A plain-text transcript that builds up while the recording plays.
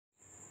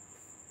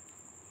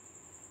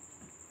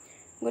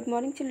Good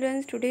morning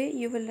children. Today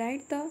you will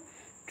write the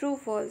true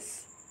false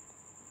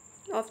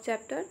of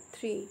chapter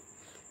 3.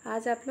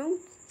 आज आप लोग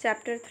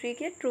chapter 3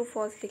 के true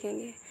false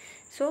लिखेंगे.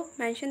 So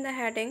mention the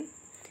heading.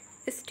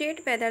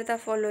 State whether the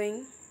following.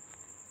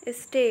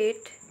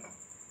 State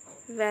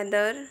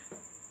whether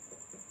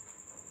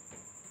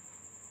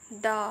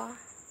the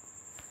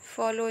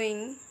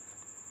following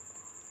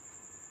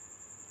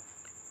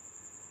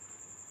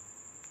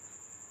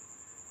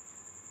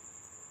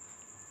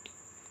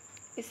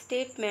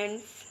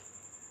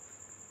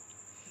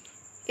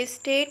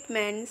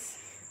statements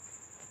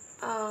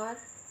are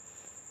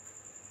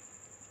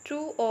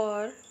true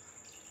or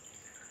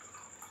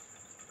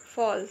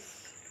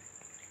false.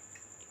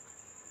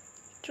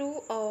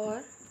 True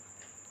or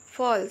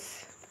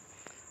false.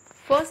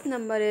 First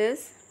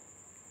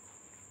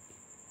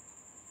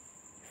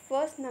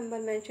number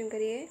mention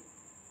करिए.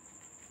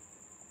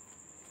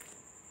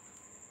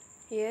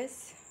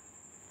 Yes.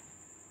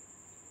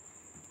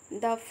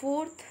 The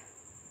fourth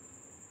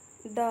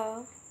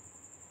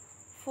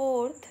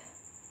FOURTH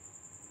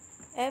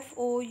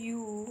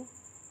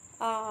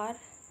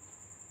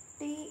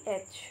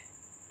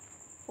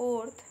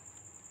fourth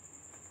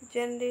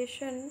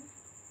generation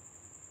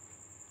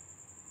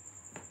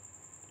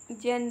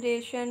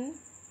GENERATION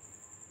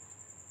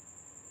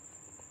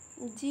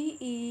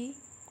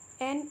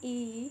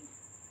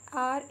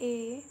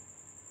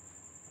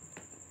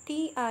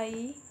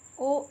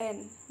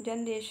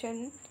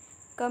generation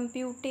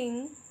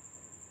computing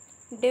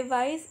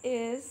device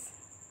is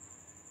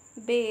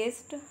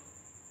based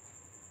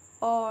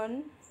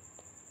on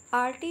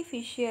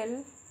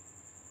artificial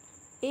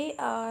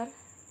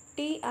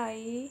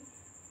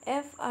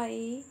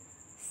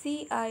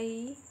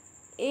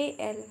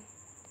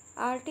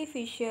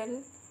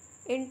artificial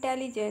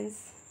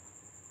intelligence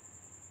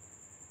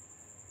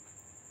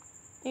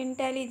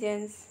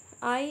INTELLIGENCE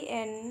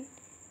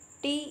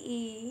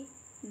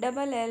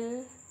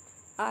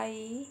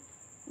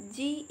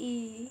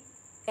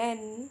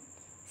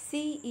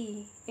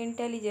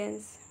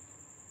intelligence.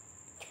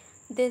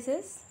 This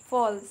is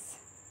false.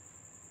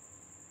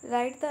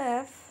 Write the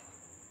F.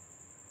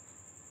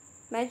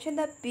 Mention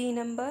the B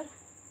number.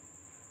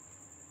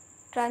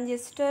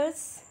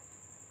 Transistors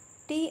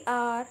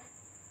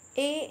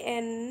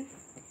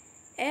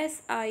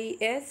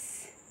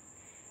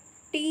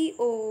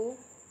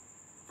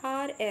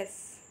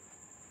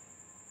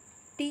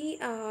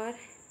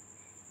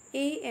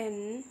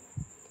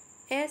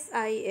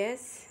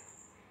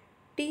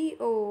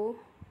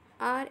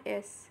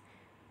TRANSISTORS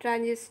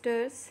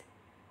transistors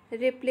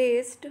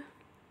replaced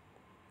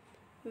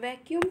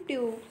vacuum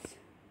tubes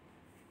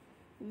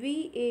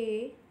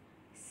VACWM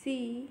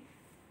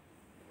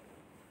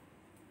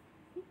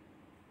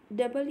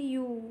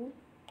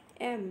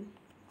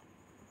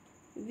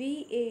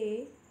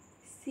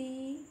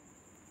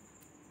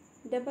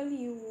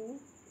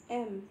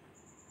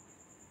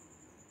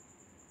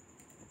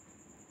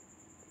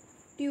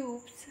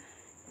tubes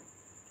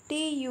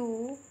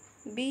TUBES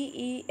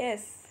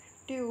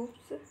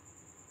tubes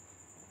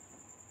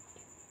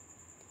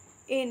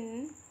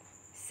in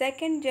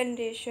second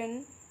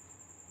generation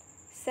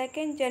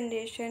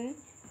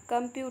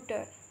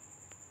computer.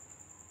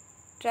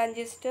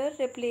 Transistor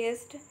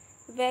replaced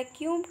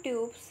vacuum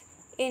tubes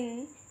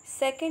in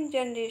second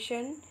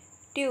generation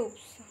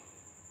tubes.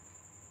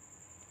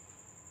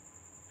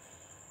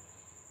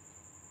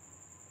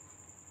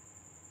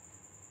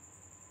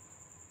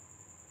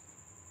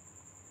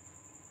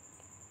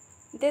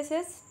 This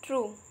is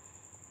true.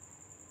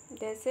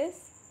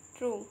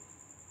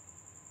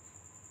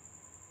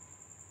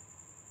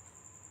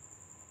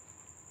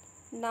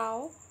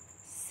 Now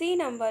C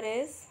number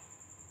is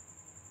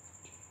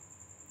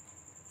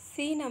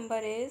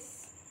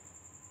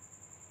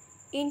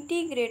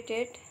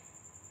integrated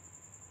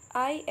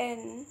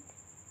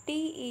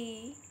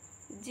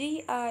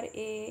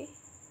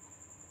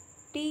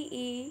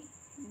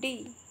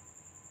INTEGRATED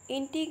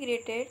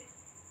integrated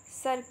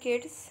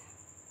circuits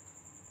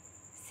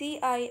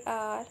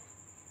CIRCUITS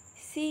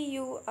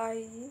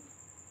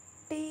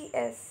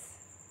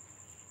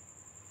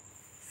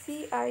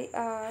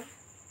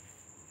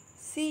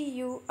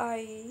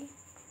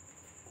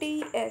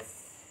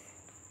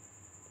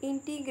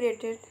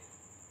integrated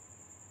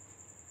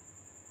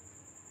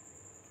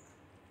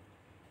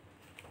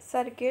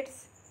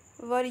circuits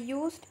were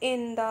used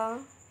in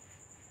the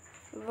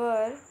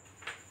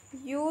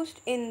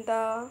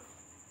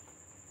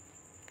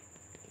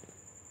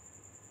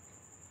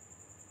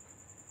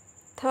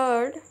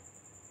third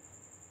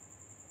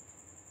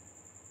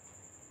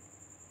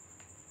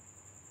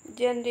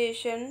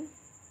generation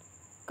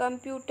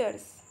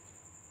computers.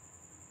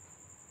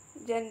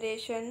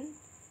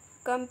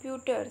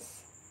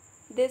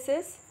 This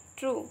is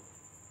true.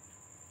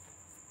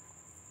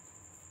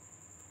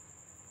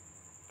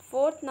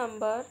 Fourth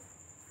number.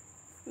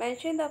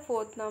 Mention the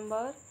fourth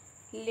number.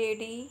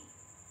 Lady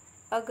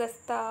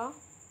Augusta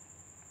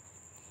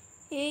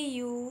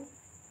AUGUSTA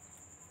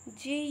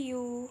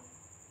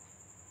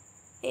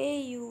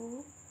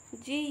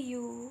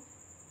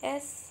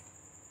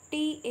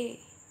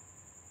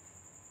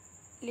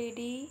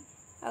lady.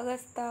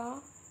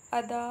 Augusta,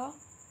 Ada,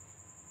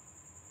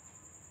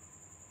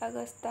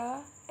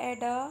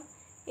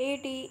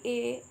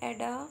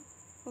 Ada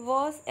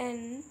was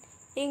an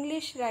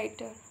English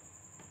writer.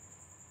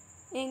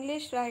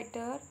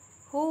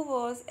 Who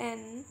was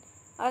an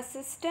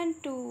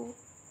assistant to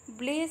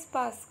Blaise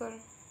Pascal.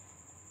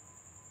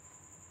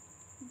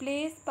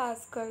 Blaise,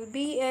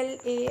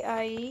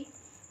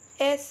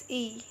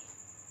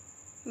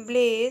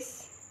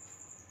 Blaise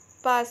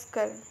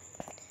Pascal.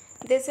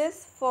 This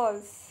is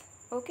false.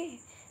 Okay.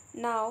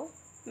 Now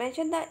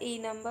mention the E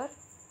number.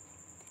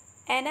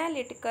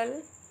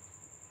 Analytical,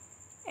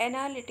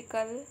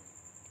 ANALYTICAL.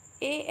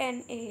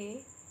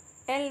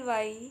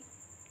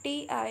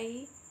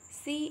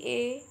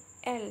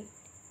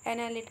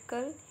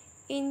 Analytical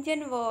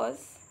engine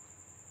was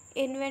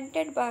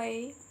invented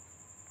by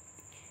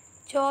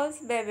Charles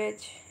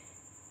Babbage.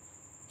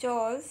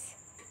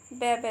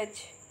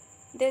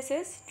 This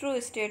is true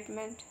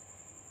statement.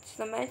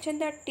 So mention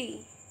the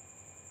T.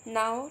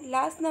 Now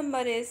last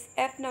number is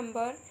F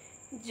number.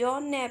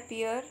 John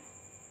Napier,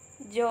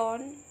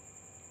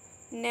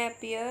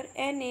 Napier,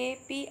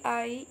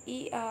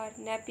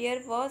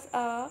 Napier was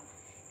a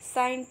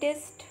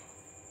scientist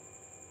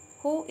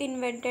who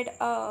invented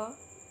a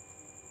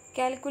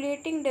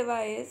calculating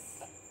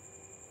device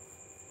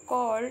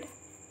called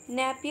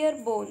Napier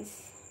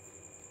bones.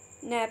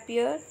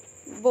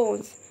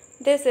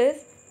 This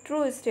is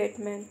true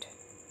statement.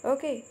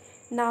 Okay.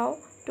 Now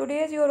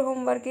today's your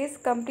homework is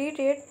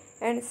completed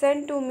and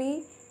sent to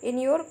me in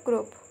your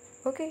group.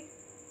 Okay.